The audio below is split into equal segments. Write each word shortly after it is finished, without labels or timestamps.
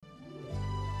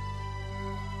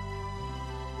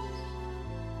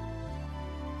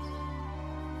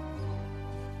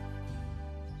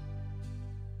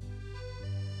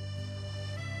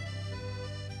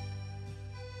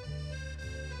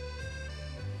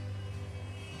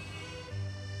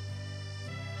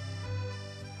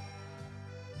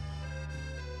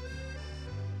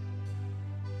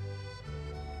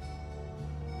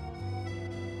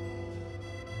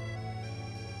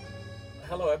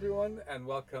Hello, everyone, and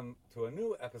welcome to a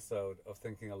new episode of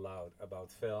Thinking Aloud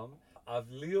about film. I've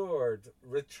lured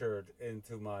Richard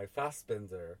into my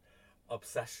Fassbinder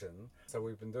obsession. So,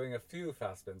 we've been doing a few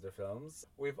Fassbinder films.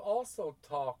 We've also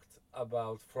talked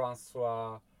about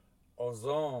François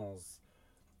Ozon's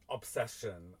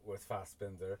obsession with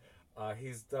Fassbinder.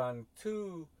 He's done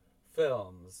two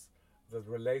films that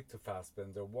relate to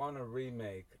Fassbinder. One, a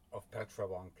remake of Peter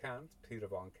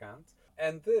von Kant,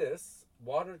 and this,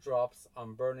 Water Drops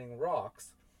on Burning Rocks,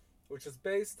 which is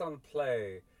based on a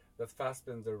play that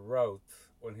Fassbinder wrote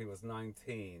when he was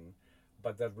 19,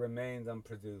 but that remained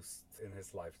unproduced in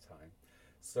his lifetime.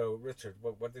 So, Richard,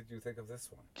 what did you think of this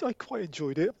one? I quite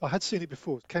enjoyed it. I had seen it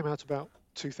before. It came out about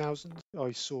 2000.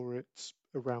 I saw it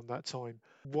around that time.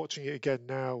 Watching it again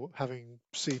now, having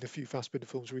seen a few Fassbinder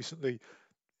films recently,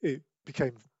 it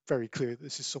became very clear that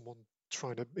this is someone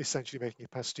trying to essentially making a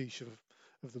pastiche of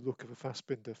the look of a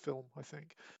Fassbinder film, I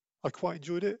think. I quite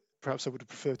enjoyed it. Perhaps I would have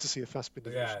preferred to see a Fassbinder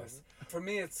version of Yes. For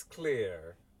me, it's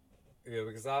clear,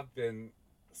 because I've been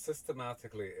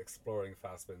systematically exploring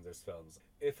Fassbinder's films.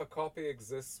 If a copy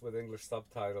exists with English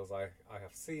subtitles, I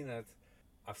have seen it.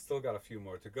 I've still got a few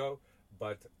more to go,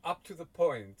 but up to the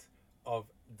point of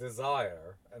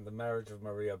Desire and the Marriage of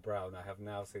Maria Brown, I have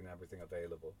now seen everything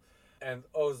available. And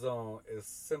Ozon is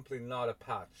simply not a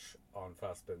patch on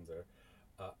Fassbinder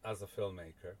as a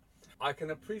filmmaker. I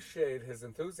can appreciate his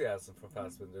enthusiasm for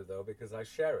Fassbinder, though, because I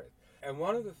share it. And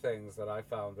one of the things that I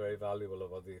found very valuable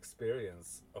about the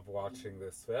experience of watching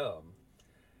this film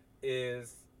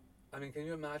is, I mean, can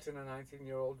you imagine a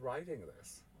 19-year-old writing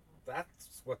this?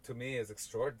 That's what to me is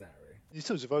extraordinary. In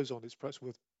terms of Ozon, it's perhaps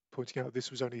worth pointing out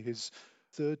this was only his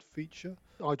third feature.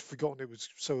 I'd forgotten it was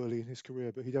so early in his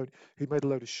career, but he made a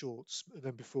load of shorts, and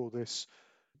then before this,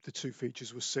 the two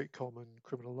features were Sitcom and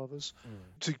Criminal Lovers.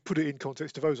 Mm. To put it in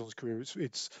context of Ozon's career,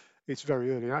 it's very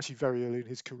early, and actually very early in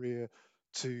his career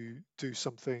to do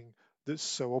something that's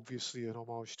so obviously an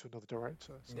homage to another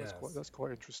director. So Yes. that's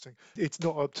quite interesting. It's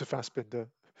not up to Fassbinder.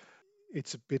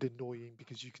 It's a bit annoying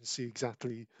because you can see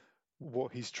exactly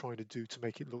what he's trying to do to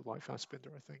make it look like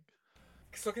Fassbinder, I think.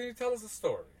 So, can you tell us a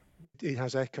story? It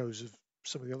has echoes of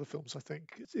some of the other films, I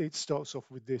think. It starts off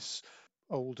with this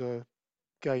older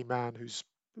gay man who's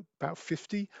about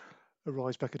 50,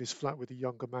 arrives back at his flat with a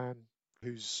younger man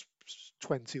who's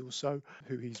 20 or so,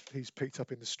 who he's picked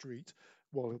up in the street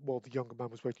while the younger man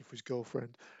was waiting for his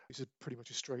girlfriend. It's pretty much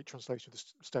a straight translation of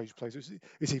the stage plays.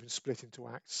 It's even split into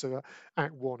acts. So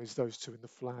Act One is those two in the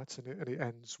flat, and it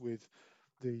ends with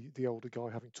the older guy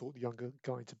having talked the younger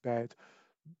guy into bed.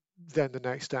 Then the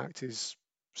next act is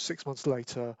 6 months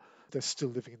later. They're still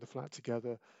living in the flat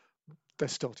together. They're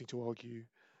starting to argue.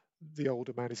 The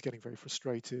older man is getting very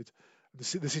frustrated. There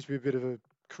seems to be a bit of a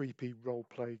creepy role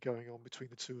play going on between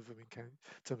the two of them in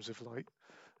terms of like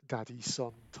daddy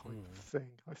son type Mm.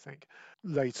 thing, I think.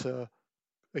 Later,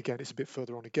 again, it's a bit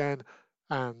further on again,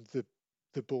 and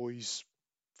the boy's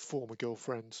former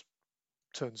girlfriend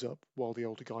turns up while the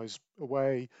older guy's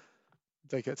away.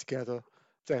 They get together.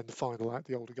 Then the final act,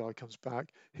 the older guy comes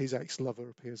back. His ex-lover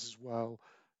appears as well.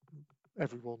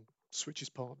 Everyone switches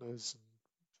partners,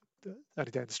 and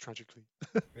it ends tragically.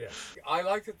 Yes. I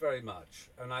liked it very much,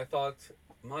 and I thought,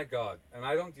 my God, and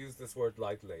I don't use this word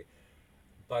lightly,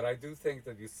 but I do think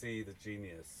that you see the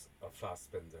genius of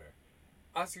Fassbinder.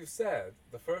 As you said,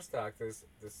 the first act is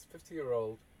this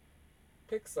 50-year-old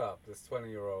picks up this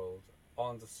 20-year-old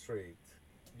on the street.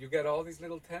 You get all these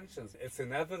little tensions. It's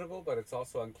inevitable, but it's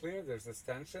also unclear. There's this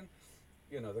tension.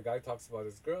 The guy talks about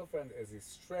his girlfriend. Is he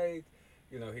straight?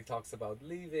 He talks about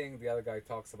leaving. The other guy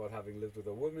talks about having lived with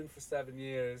a woman for 7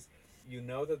 years. You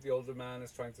know that the older man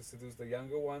is trying to seduce the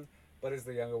younger one, but is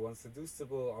the younger one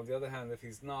seducible? On the other hand, if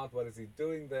he's not, what is he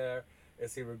doing there?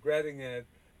 Is he regretting it?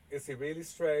 Is he really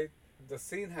straight? The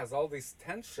scene has all these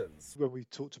tensions. When we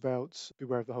talked about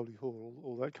Beware of the Holy Whore,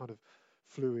 all that kind of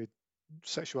fluid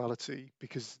sexuality,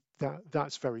 because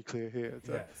that's very clear here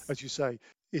that, Yes. as you say,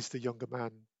 is the younger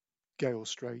man gay or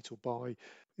straight or bi?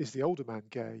 Is the older man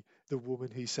gay? The woman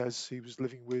he says he was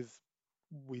living with,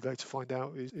 we later find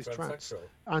out is trans, Transsexual.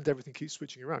 and everything keeps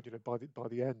switching around. By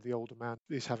the end, the older man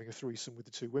is having a threesome with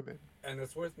the two women. And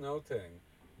it's worth noting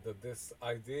that this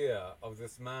idea of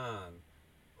this man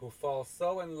who falls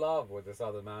so in love with this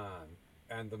other man,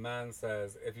 and the man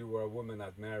says, if you were a woman,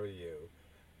 I'd marry you.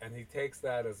 And he takes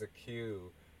that as a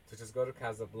cue to just go to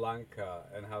Casablanca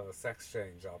and have a sex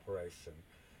change operation,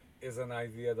 is an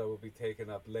idea that will be taken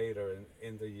up later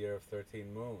in the year of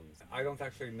 13 Moons. I don't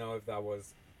actually know if that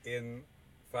was in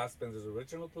Fassbinder's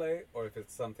original play or if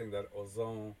it's something that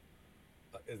Ozon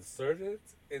inserted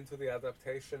into the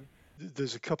adaptation.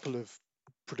 There's a couple of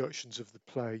productions of the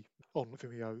play on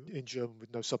Vimeo in German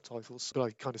with no subtitles, but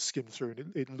I kind of skimmed through,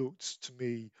 and it looked to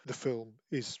me the film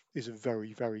is a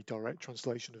very, very direct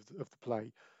translation of the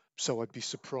play. So I'd be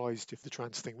surprised if the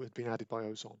trans thing had been added by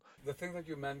Ozon. The thing that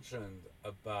you mentioned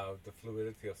about the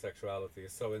fluidity of sexuality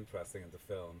is so interesting in the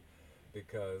film,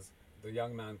 because the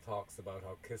young man talks about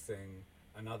how kissing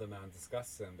another man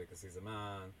disgusts him because he's a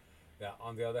man. Yeah,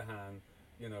 on the other hand,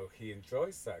 he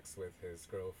enjoys sex with his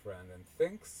girlfriend and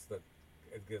thinks that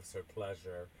it gives her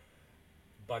pleasure,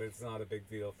 but it's not a big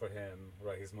deal for him,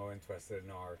 right? He's more interested in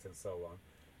art and so on.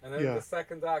 And then in the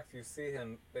second act, you see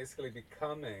him basically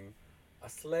becoming a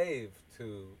slave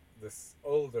to this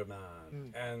older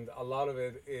man, and a lot of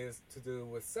it is to do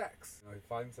with sex. He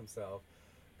finds himself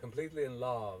completely in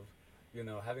love,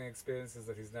 having experiences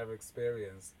that he's never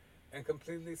experienced, and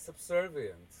completely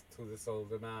subservient to this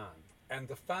older man. And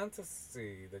the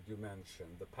fantasy that you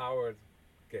mentioned, the power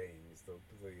games, the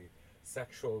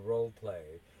sexual role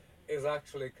play, is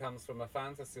actually comes from a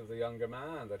fantasy of the younger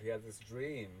man, that he had this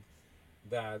dream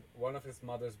that one of his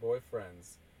mother's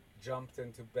boyfriends jumped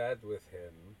into bed with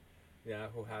him,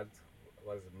 who had,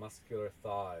 muscular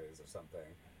thighs or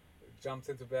something, jumped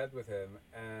into bed with him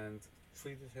and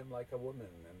treated him like a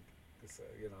woman, and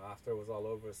after it was all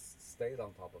over, stayed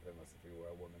on top of him as if he were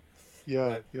a woman.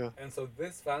 Yeah. And so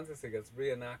this fantasy gets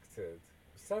reenacted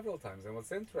several times, and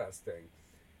what's interesting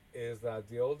is that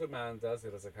the older man does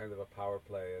it as a kind of a power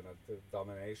play and a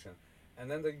domination, and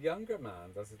then the younger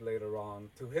man does it later on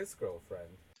to his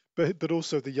girlfriend. But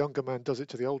also the younger man does it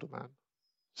to the older man.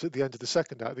 So at the end of the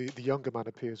second act, the younger man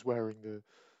appears wearing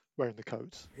the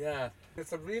coat. Yeah,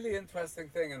 it's a really interesting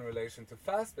thing in relation to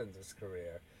Fassbinder's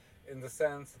career, in the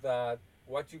sense that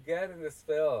what you get in this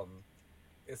film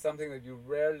is something that you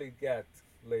rarely get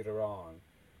later on,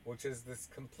 which is this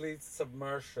complete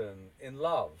submersion in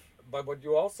love. But what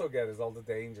you also get is all the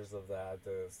dangers of that,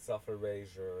 the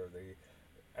self-erasure, the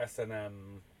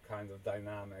S&M kind of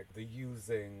dynamic, the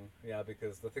using,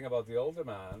 because the thing about the older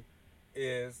man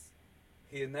is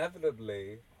he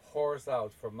inevitably whores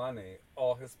out for money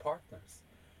all his partners.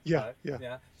 Yeah, right?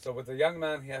 yeah. So with the young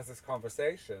man, he has this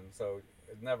conversation, so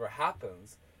it never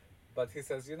happens, but he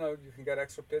says, you can get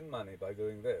extra pin money by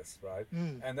doing this, right?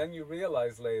 And then you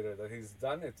realize later that he's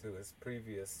done it to his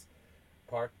previous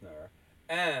partner,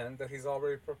 and that he's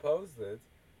already proposed it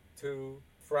to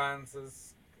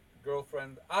Franz's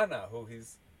girlfriend Anna, who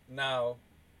he's now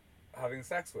having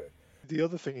sex with. The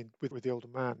other thing with the older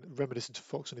man, reminiscent of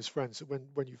Fox and his friends, that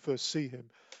when you first see him,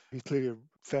 he's clearly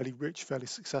fairly rich, fairly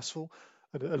successful,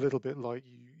 and a little bit like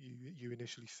you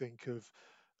initially think of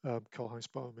Karl-Heinz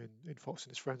Bohm in Fox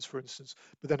and his friends, for instance.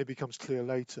 But then it becomes clear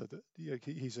later that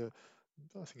he's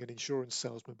I think, an insurance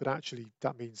salesman, but actually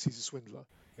that means he's a swindler.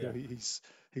 Yeah.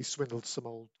 He's swindled some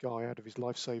old guy out of his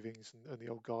life savings, and the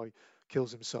old guy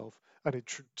kills himself. And it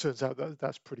turns out that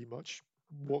that's pretty much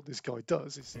what this guy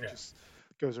does. Is he just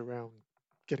goes around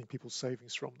getting people's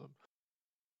savings from them.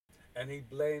 And he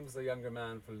blames the younger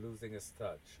man for losing his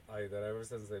touch, i.e. that ever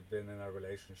since they've been in a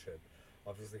relationship,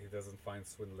 obviously he doesn't find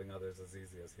swindling others as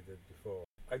easy as he did before.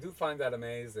 I do find that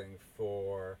amazing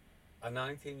for a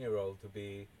 19-year-old to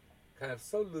be kind of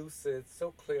so lucid,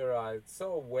 so clear-eyed,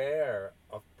 so aware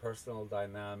of personal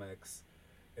dynamics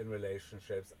in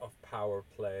relationships, of power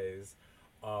plays,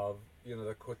 of,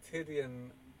 the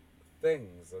quotidian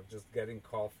things of just getting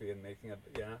coffee and making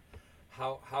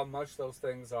how much those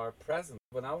things are present.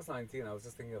 When I was 19, I was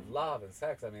just thinking of love and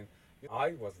sex. I mean,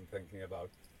 I wasn't thinking about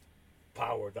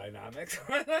power dynamics.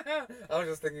 I was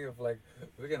just thinking of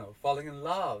falling in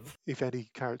love. If any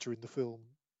character in the film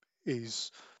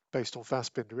is based on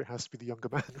Fassbinder, it has to be the younger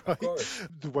man, right? Of course.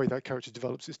 The way that character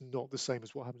develops is not the same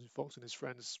as what happens in Fox and his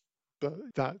friends. But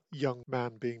that young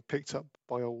man being picked up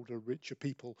by older, richer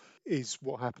people is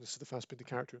what happens to the Fassbinder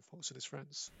character in Fox and his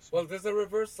friends. Well, there's a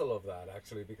reversal of that,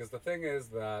 actually, because the thing is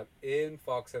that in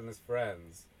Fox and his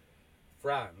friends,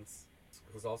 Franz,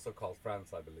 who's also called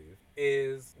Franz, I believe,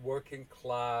 is working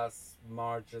class,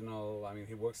 marginal. I mean,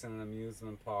 he works in an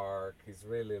amusement park. He's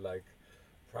really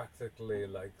practically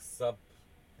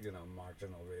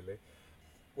marginal, really.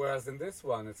 Whereas in this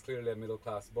one, it's clearly a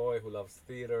middle-class boy who loves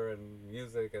theater and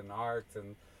music and art,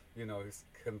 and he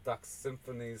conducts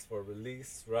symphonies for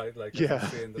release, right? Like you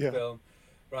see in the film,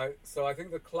 right? So I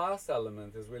think the class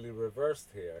element is really reversed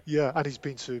here. Yeah, and he's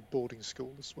been to boarding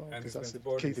school as well, And because that's the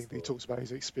key thing that he talks about,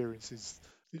 his experiences,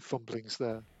 fumblings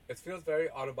there. It feels very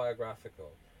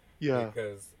autobiographical. Yeah.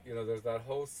 Because, there's that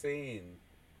whole scene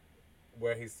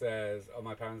where he says,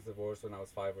 my parents divorced when I was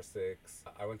 5 or 6.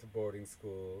 I went to boarding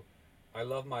school. I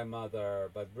love my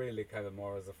mother, but really kind of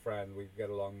more as a friend. We get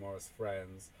along more as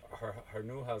friends. Her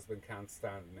new husband can't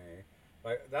stand me.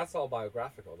 right? That's all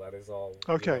biographical. That is all,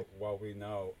 Okay. what we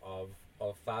know of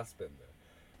Fassbinder,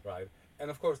 right? And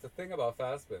of course, the thing about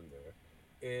Fassbinder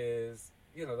is,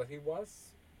 that he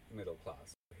was middle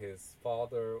class. His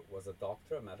father was a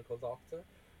doctor, a medical doctor,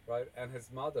 right? And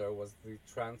his mother was the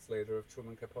translator of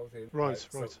Truman Capote, right? Right,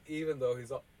 So right. even though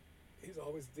he's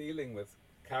always dealing with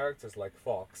characters like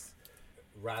Fox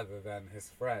rather than his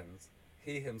friends,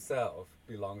 he himself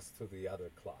belongs to the other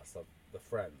class of the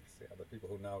friends, the people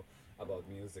who know about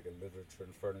music and literature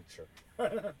and furniture.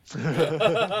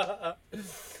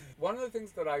 One of the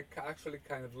things that I actually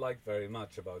kind of like very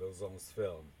much about Ozon's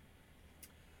film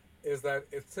is that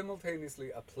it's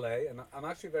simultaneously a play, and I'm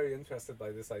actually very interested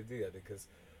by this idea because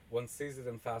one sees it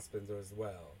in Fassbinder as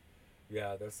well.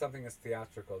 Yeah, there's something as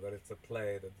theatrical that it's a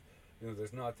play that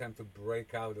there's no attempt to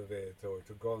break out of it or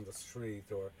to go on the street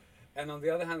and on the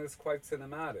other hand, it's quite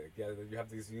cinematic. Yeah, that you have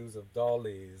these use of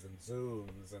dollies and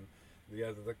zooms and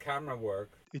the camera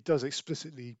work. It does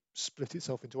explicitly split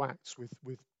itself into acts with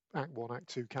Act One, Act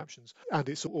Two captions, and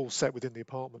it's all set within the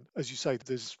apartment. As you say,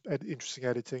 there's interesting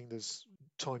editing, there's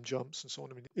time jumps and so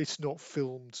on. I mean, it's not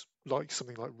filmed like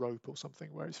something like Rope or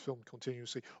something where it's filmed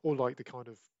continuously, or like the kind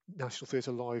of National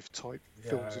Theatre Live type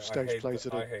Yeah, films of I stage hate plays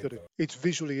I hate that are. those. It's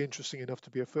visually interesting enough to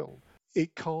be a film.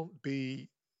 It can't be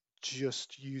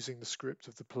just using the script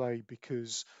of the play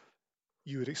because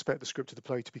you would expect the script of the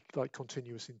play to be like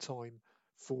continuous in time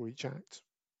for each act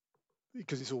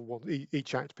because it's all one.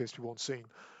 Each act appears to be one scene.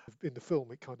 In the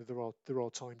film, it kind of there are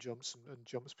time jumps and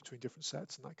jumps between different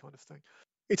sets and that kind of thing.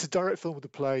 It's a direct film of the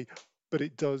play, but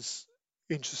it does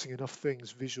interesting enough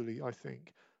things visually, I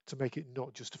think, to make it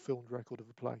not just a filmed record of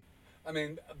a play. I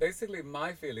mean, basically,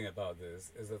 my feeling about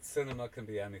this is that cinema can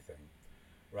be anything,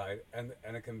 right? And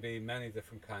it can be many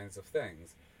different kinds of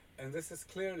things. And this is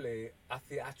clearly a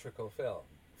theatrical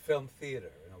film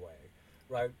theater in a way,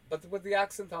 right? But with the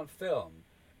accent on film.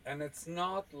 And it's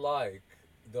not like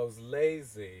those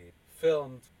lazy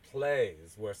filmed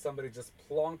plays where somebody just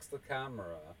plonks the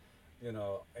camera,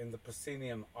 in the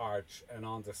proscenium arch and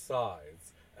on the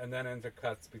sides, and then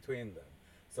intercuts between them.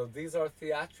 So these are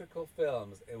theatrical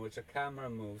films in which a camera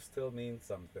move still means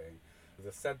something.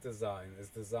 The set design is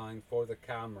designed for the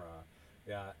camera,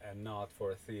 and not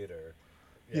for a theater,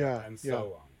 Yeah, and yeah,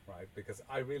 so on, right? Because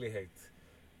I really hate,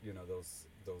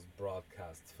 those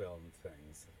broadcast film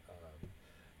things.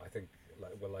 I think,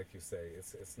 like you say,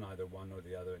 it's neither one nor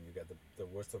the other, and you get the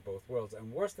worst of both worlds.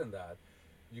 And worse than that,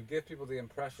 you give people the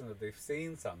impression that they've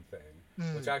seen something,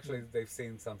 which actually mm. they've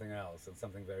seen something else and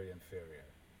something very inferior.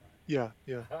 Yeah,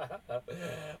 yeah. Right?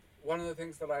 One of the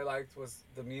things that I liked was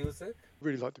the music.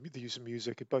 Really like the use of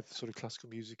music, both sort of classical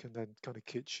music and then kind of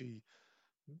kitschy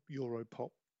Euro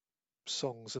pop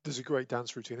songs. There's a great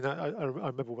dance routine, and I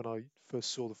remember when I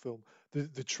first saw the film,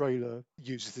 the trailer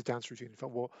uses the dance routine. In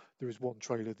fact, there is one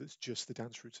trailer that's just the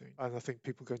dance routine, and I think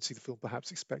people going to see the film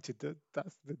perhaps expected that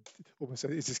almost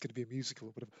said, is this going to be a musical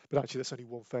or whatever? But actually, that's only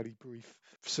one fairly brief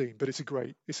scene, but it's a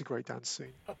great dance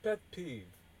scene. A pet peeve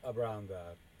around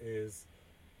that is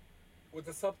with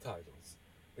the subtitles,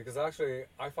 because actually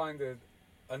I find it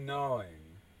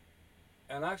annoying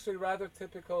and actually rather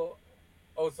typical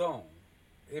Ozon.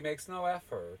 He makes no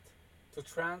effort to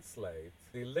translate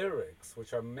the lyrics,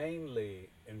 which are mainly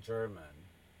in German,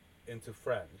 into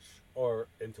French or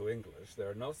into English. There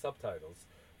are no subtitles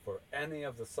for any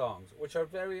of the songs, which are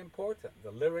very important.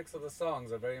 The lyrics of the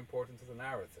songs are very important to the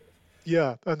narrative.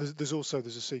 Yeah, and there's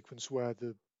a sequence where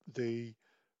the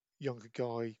younger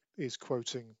guy is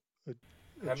quoting a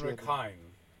Henrik German.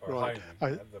 Heine, or Right.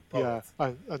 Heine, the Yeah,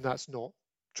 poet. and that's not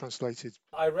translated.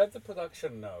 I read the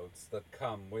production notes that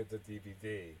come with the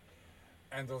DVD,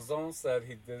 and Ozon said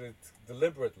he did it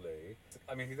deliberately.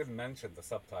 I mean, he didn't mention the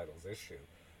subtitles issue,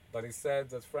 but he said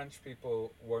that French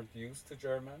people weren't used to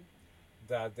German,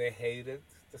 that they hated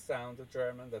the sound of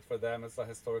German, that for them it's a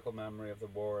historical memory of the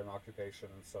war and occupation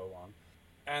and so on.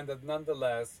 And that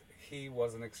nonetheless, he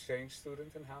was an exchange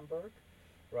student in Hamburg,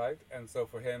 right? And so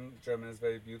for him, German is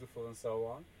very beautiful and so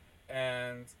on.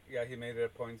 And yeah, he made it a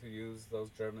point to use those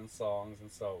German songs and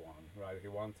so on, right? He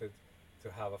wanted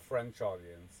to have a French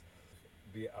audience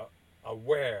be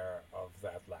aware of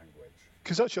that language.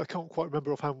 Because actually, I can't quite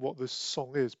remember offhand what the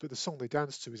song is, but the song they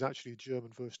dance to is actually a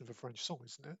German version of a French song,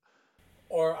 isn't it?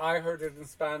 Or I heard it in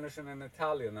Spanish and in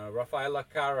Italian. Rafaela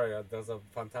Carrà does a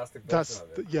fantastic version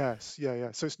of it. Yes, yeah,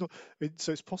 yeah. So it's not.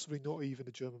 So it's possibly not even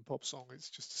a German pop song. It's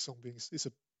just a song being. It's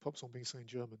a pop song being sung in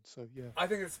German. So yeah. I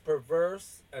think it's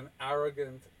perverse and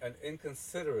arrogant and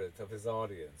inconsiderate of his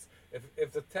audience.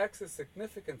 If the text is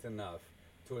significant enough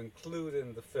to include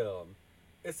in the film,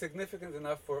 it's significant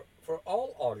enough for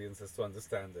all audiences to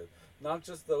understand it, not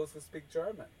just those who speak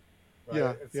German, right?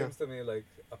 Yeah, It yeah. seems to me like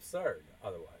absurd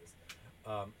otherwise.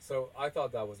 So I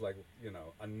thought that was like,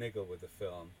 a niggle with the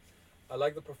film. I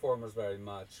like the performers very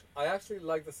much. I actually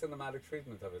like the cinematic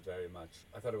treatment of it very much.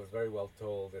 I thought it was very well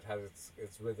told. It had its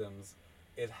rhythms.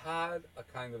 It had a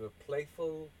kind of a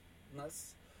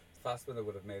playfulness. Fassbinder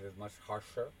would have made it much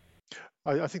harsher.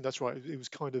 I think that's right. It was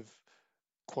kind of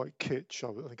quite kitsch.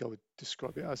 I think I would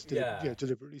describe it as Yeah.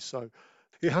 deliberately so.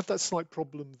 It had that slight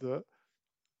problem that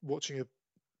watching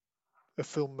a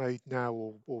film made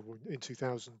now or in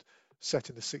 2000 set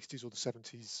in the 60s or the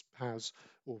 70s has,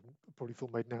 or probably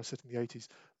film made now set in the 80s,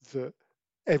 that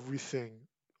everything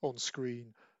on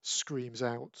screen screams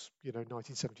out,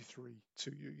 1973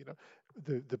 to you,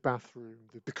 the bathroom,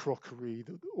 the crockery,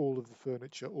 all of the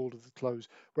furniture, all of the clothes.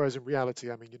 Whereas in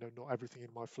reality, I mean, not everything in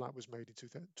my flat was made in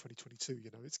 2022.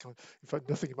 It's kind of, in fact,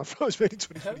 nothing in my flat was made in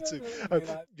 2022. I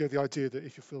mean, The idea that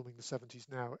if you're filming the 70s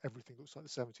now, everything looks like the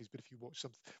 70s, but if you watch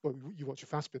something, well, you watch a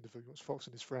Fassbinder film, you watch Fox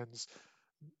and His Friends,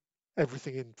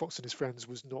 everything in Fox and His Friends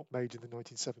was not made in the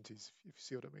 1970s, if you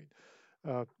see what I mean.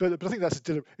 But I think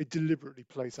it deliberately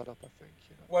plays that up. I think.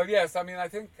 well, yes. I mean, I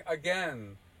think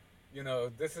again,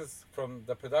 this is from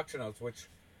the production notes, which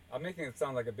I'm making it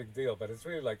sound like a big deal, but it's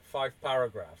really like 5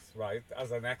 paragraphs, right?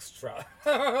 As an extra.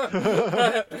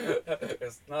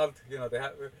 It's not,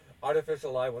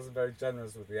 artificial light wasn't very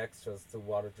generous with the extras to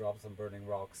water drops and burning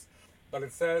rocks. But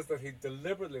it says that he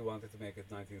deliberately wanted to make it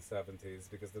 1970s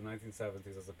because the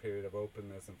 1970s is a period of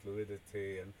openness and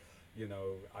fluidity and,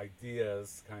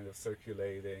 ideas kind of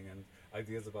circulating and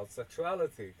ideas about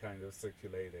sexuality kind of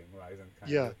circulating, right? And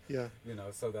kind Yeah, of,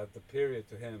 yeah. so that the period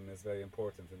to him is very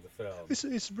important in the film.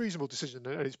 It's a reasonable decision,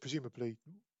 and it's presumably.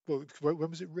 Well, when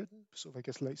was it written? Sort of, I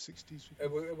guess, late 60s.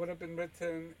 It would have been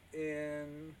written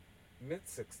in mid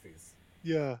 60s.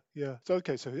 Yeah, yeah. So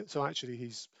okay, so actually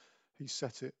he's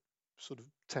set it sort of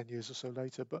 10 years or so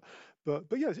later, but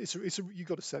yeah, you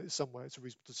got to set it somewhere. It's a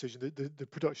reasonable decision. The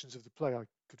productions of the play I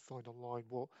could find online.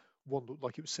 What one looked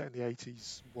like it was set in the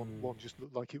 80s. Mm. One just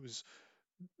looked like it was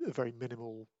a very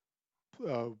minimal,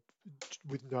 uh,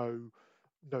 with no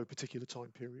particular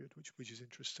time period, which is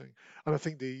interesting. And I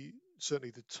think certainly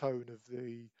the tone of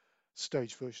the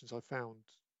stage versions I found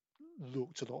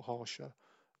looked a lot harsher.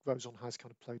 Ozon has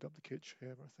kind of played up the kitsch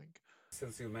here, I think.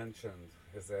 Since you mentioned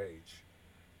his age,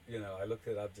 I looked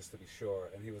it up just to be sure,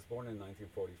 and he was born in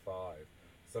 1945.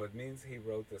 So it means he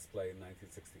wrote this play in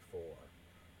 1964,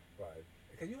 right?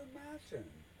 Can you imagine?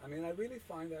 I mean, I really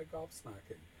find that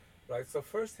gobsmacking, right? So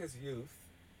first his youth,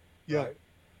 Yeah. right?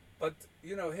 But,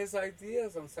 his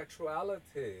ideas on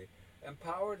sexuality and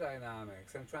power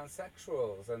dynamics and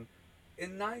transsexuals and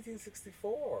in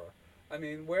 1964. I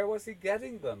mean, where was he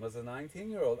getting them as a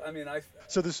 19-year-old? I mean,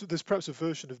 So there's perhaps a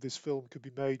version of this film could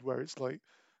be made where it's like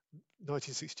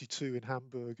 1962 in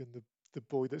Hamburg, and the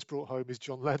boy that's brought home is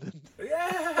John Lennon.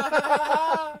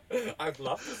 Yeah, I'd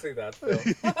love to see that film.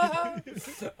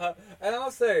 And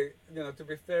I'll say, to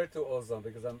be fair to Ozon,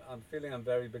 because I'm feeling I'm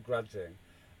very begrudging,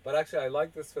 but actually I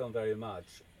like this film very much,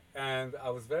 and I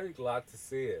was very glad to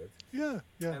see it. Yeah,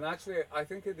 yeah. And actually, I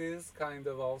think it is kind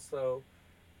of also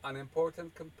an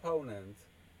important component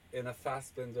in a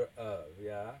Fassbinder of,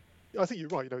 yeah. I think you're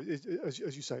right. As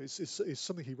you say, it's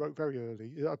something he wrote very early.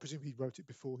 I presume he wrote it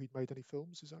before he'd made any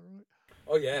films. Is that right?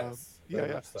 Oh yes, Yeah, very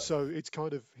yeah. much so. So it's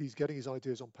kind of he's getting his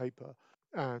ideas on paper,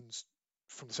 and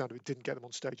from the sound of it, didn't get them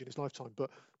on stage in his lifetime.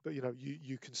 But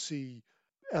you can see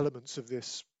elements of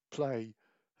this play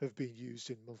have been used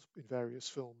in various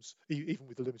films, even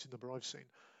with the limited number I've seen.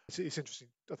 It's interesting,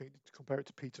 I think, to compare it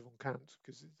to Peter von Kant,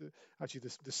 because actually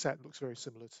the set looks very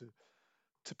similar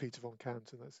to Peter von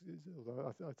Kant, and although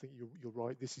I think you're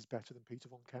right, this is better than Peter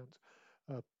von Kant,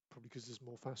 probably because there's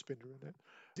more Fassbinder in it.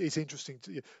 It's interesting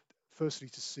firstly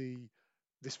to see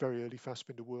this very early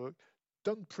Fassbinder work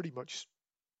done pretty much.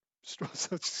 So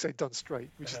to say done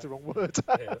straight, which is the wrong word,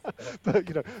 Yes. but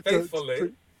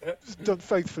Faithfully. done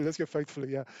faithfully. Let's go faithfully.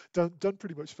 Yeah, done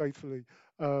pretty much faithfully,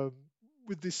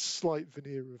 with this slight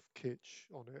veneer of kitsch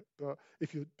on it. But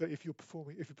if you're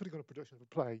putting on a production of a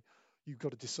play, you've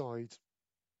got to decide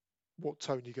what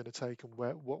tone you're going to take and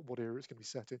what era it's going to be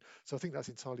set in. So I think that's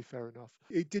entirely fair enough.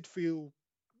 It did feel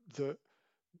that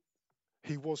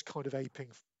he was kind of aping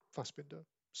Fassbinder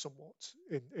somewhat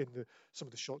in some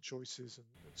of the shot choices and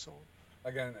so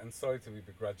on. Again, and sorry to be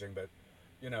begrudging, but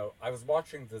I was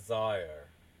watching Desire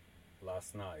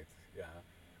last night, yeah,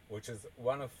 which is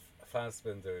one of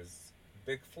Fassbinder's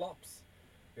big flops,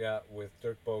 yeah, with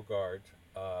Dirk Bogarde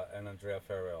and Andrea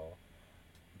Ferrell,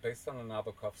 based on a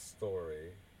Nabokov story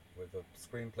with a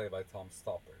screenplay by Tom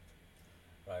Stoppard.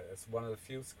 Right, it's one of the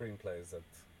few screenplays that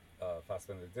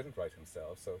Fassbinder didn't write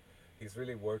himself, so He's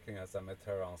really working as a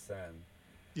metteur en scène,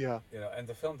 Yeah, and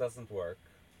the film doesn't work.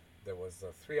 There was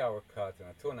a 3 hour cut and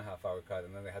a 2.5 hour cut,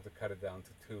 and then they had to cut it down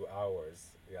to 2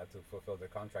 hours, yeah, to fulfill their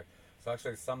contract. So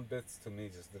actually, some bits to me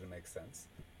just didn't make sense.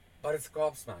 But it's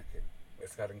gobsmacking.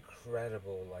 It's got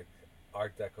incredible like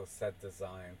Art Deco set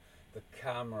design. The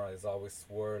camera is always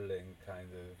swirling, kind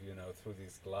of, through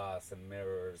these glass and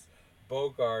mirrors.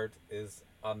 Bogart is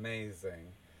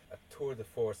amazing. A tour de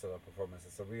force of a performance.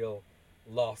 It's a real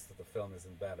loss that the film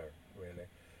isn't better, really,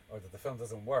 or that the film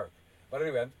doesn't work. But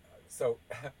anyway, so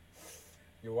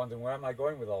you're wondering where am I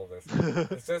going with all this?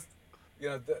 It's just,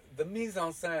 the mise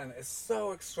en scène is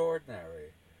so extraordinary,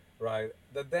 right?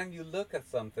 That then you look at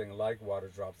something like Water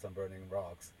Drops on Burning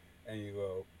Rocks, and you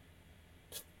go,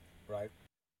 right?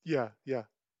 yeah, yeah.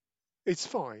 It's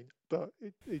fine, but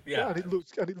Yeah, and it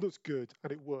looks good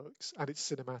and it works and it's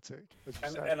cinematic, as you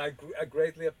and say. and I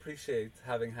greatly appreciate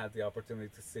having had the opportunity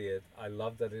to see it. I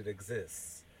love that it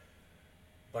exists,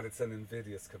 but it's an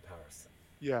invidious comparison.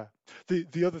 Yeah.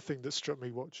 The other thing that struck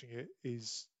me watching it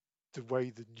is the way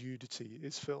the nudity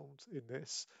is filmed in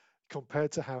this,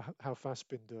 compared to how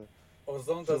Fassbinder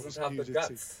Ozone doesn't films have the nudity.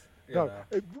 guts, you No,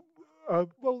 know.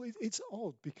 well, it's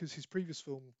odd because his previous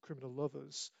film, Criminal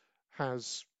Lovers,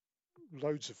 has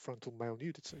loads of frontal male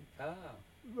nudity, Ah,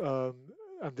 um,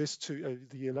 and this too,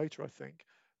 the year later, I think.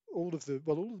 All of the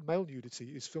male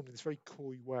nudity is filmed in this very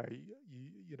coy way.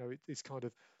 It's kind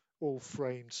of all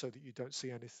framed so that you don't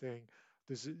see anything.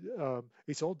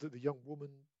 It's odd that the young woman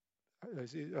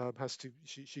has to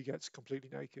she gets completely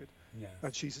naked,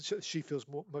 and yes. she feels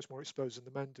much more exposed than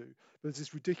the men do. But there's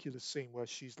this ridiculous scene where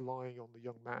she's lying on the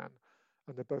young man,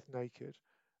 and they're both naked,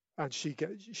 and she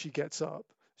gets up.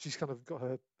 She's kind of got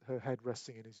her head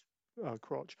resting in his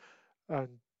crotch, and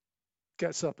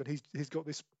gets up, and he's got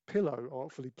this pillow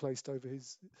artfully placed over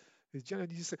his junk.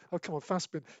 And you just say, "Oh, come on,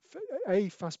 Fassbinder."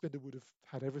 Fassbinder would have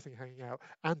had everything hanging out,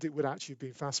 and it would actually have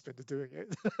been Fassbinder doing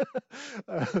it.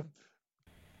 um,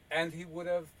 And he would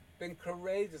have been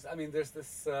courageous. I mean, there's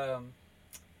this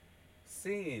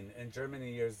scene in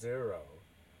Germany Year Zero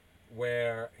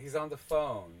where he's on the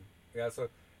phone. Yeah, so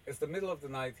it's the middle of the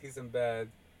night. He's in bed.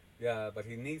 Yeah, but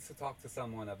he needs to talk to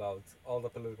someone about all the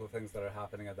political things that are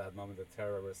happening at that moment. The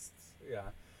terrorists, yeah,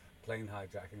 plane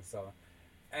hijacking, so on.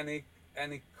 And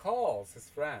he calls his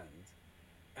friend,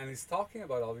 and he's talking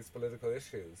about all these political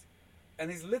issues,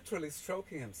 and he's literally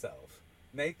stroking himself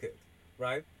naked,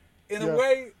 right? In a yeah,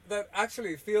 way that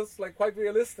actually feels like quite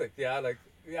realistic, yeah, like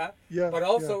yeah. yeah, But yeah,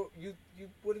 also, you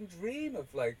wouldn't dream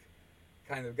of like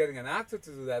kind of getting an actor to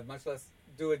do that, much less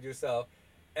do it yourself.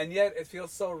 And yet it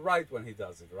feels so right when he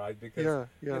does it, right? Because, yeah,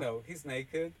 yeah, he's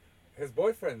naked, his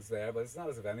boyfriend's there, but it's not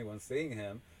as if anyone's seeing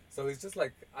him. So he's just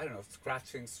like, I don't know,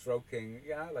 scratching, stroking,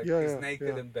 yeah, like yeah, he's yeah,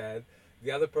 naked yeah. in bed.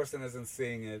 The other person isn't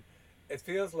seeing it. It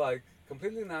feels like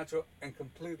completely natural and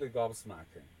completely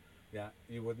gobsmacking. Yeah,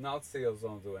 you would not see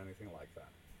Ozone do anything like that.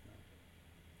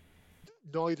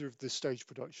 Neither of the stage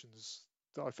productions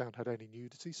that I found had any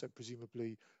nudity, so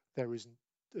presumably there isn't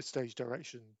a stage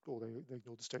direction, or they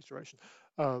ignored the stage direction.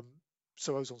 Um,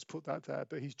 so Ozon's put that there,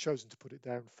 but he's chosen to put it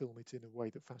there and film it in a way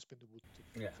that Fassbinder wouldn't have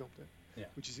Yeah, filmed it, yeah.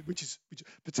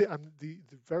 and the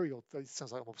very odd. It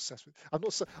sounds like I'm obsessed with. I'm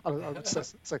not. I'm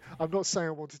obsessed. So I'm not saying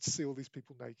I wanted to see all these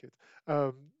people naked.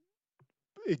 Um,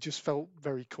 it just felt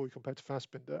very coy compared to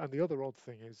Fassbinder. And the other odd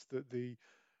thing is that the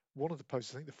one of the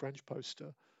posters, I think the French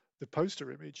poster, the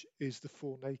poster image is the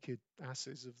four naked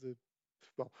asses of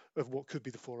of what could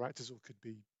be the four actors or could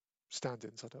be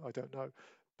stand-ins. I don't know,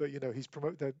 but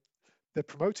they're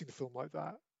promoting the film like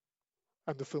that,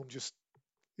 and the film just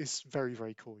is very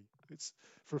very coy. It's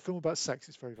for a film about sex.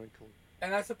 It's very very coy.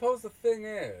 And I suppose the thing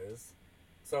is,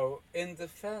 so in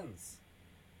defense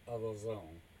of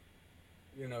Ozone,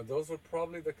 those were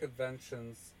probably the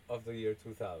conventions of the year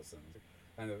 2000.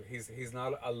 And he's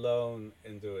not alone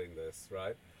in doing this,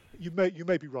 right? You may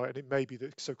be right, and it may be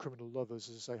that so Criminal Lovers,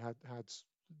 as I say, had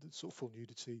the sort of full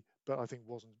nudity, but I think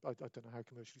wasn't. I don't know how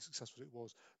commercially successful it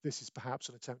was. This is perhaps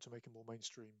an attempt to make a more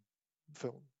mainstream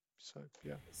film. So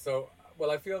yeah, So,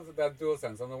 well, I feel that dual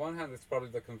sense. On the one hand, it's probably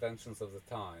the conventions of the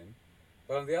time,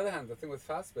 but on the other hand, the thing with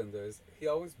Fassbinder is he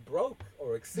always broke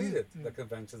or exceeded the mm.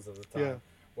 conventions of the Yeah, time,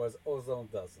 whereas Ozone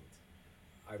doesn't.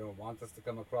 I don't want us to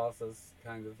come across as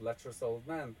kind of lecherous old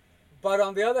men. But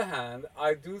on the other hand,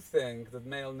 I do think that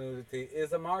male nudity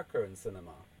is a marker in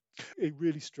cinema. it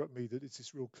really struck me that it's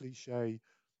this real cliche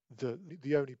that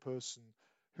the only person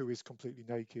who is completely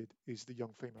naked is the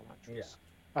young female Yeah. actress,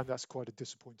 and that's quite a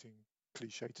disappointing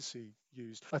cliche to see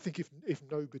used. I think if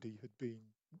nobody had been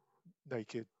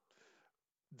naked,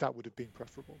 that would have been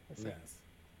preferable. I think. Yes.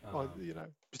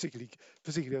 Particularly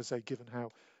as I say, given how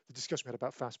the discussion we had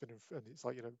about Fassbinder, and it's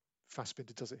like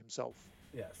Fassbinder does it himself.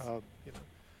 Yes. You know.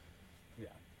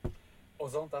 Yeah.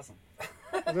 Ozon doesn't.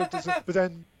 But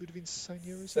then Ludovine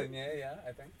Sagnier, is it? Sagnier, yeah,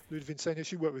 I think. Ludovine Sagnier,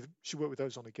 she worked with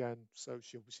Ozon again, so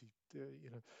she obviously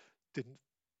didn't.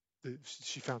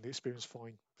 She found the experience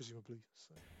fine, presumably.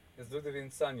 So. It's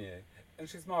Ludovine Sagnier, and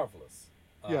she's marvelous.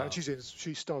 Yeah, and she's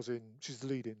the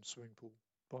lead in Swimming Pool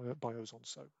by Ozon,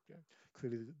 so yeah,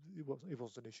 clearly it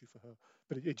wasn't an issue for her,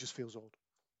 but it just feels odd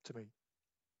to me.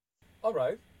 All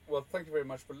right. Well, thank you very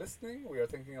much for listening. We are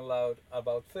thinking aloud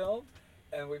about film,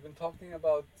 and we've been talking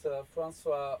about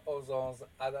François Ozon's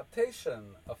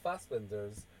adaptation of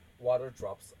Fassbinder's Water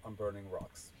Drops on Burning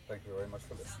Rocks. Thank you very much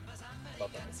for listening.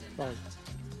 Bye-bye. Bye.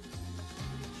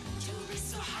 Du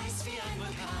bist so heiß wie ein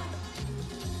Vulkan.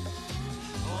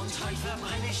 Und heute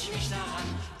verbrenne ich mich daran.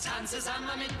 Tanze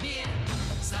Samba mit mir.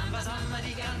 Samba, Samba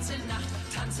die ganze Nacht.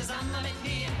 Tanze Samba mit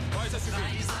mir. Weil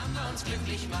die Samba uns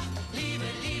glücklich macht. Liebe,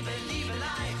 Liebe,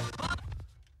 Liebelei.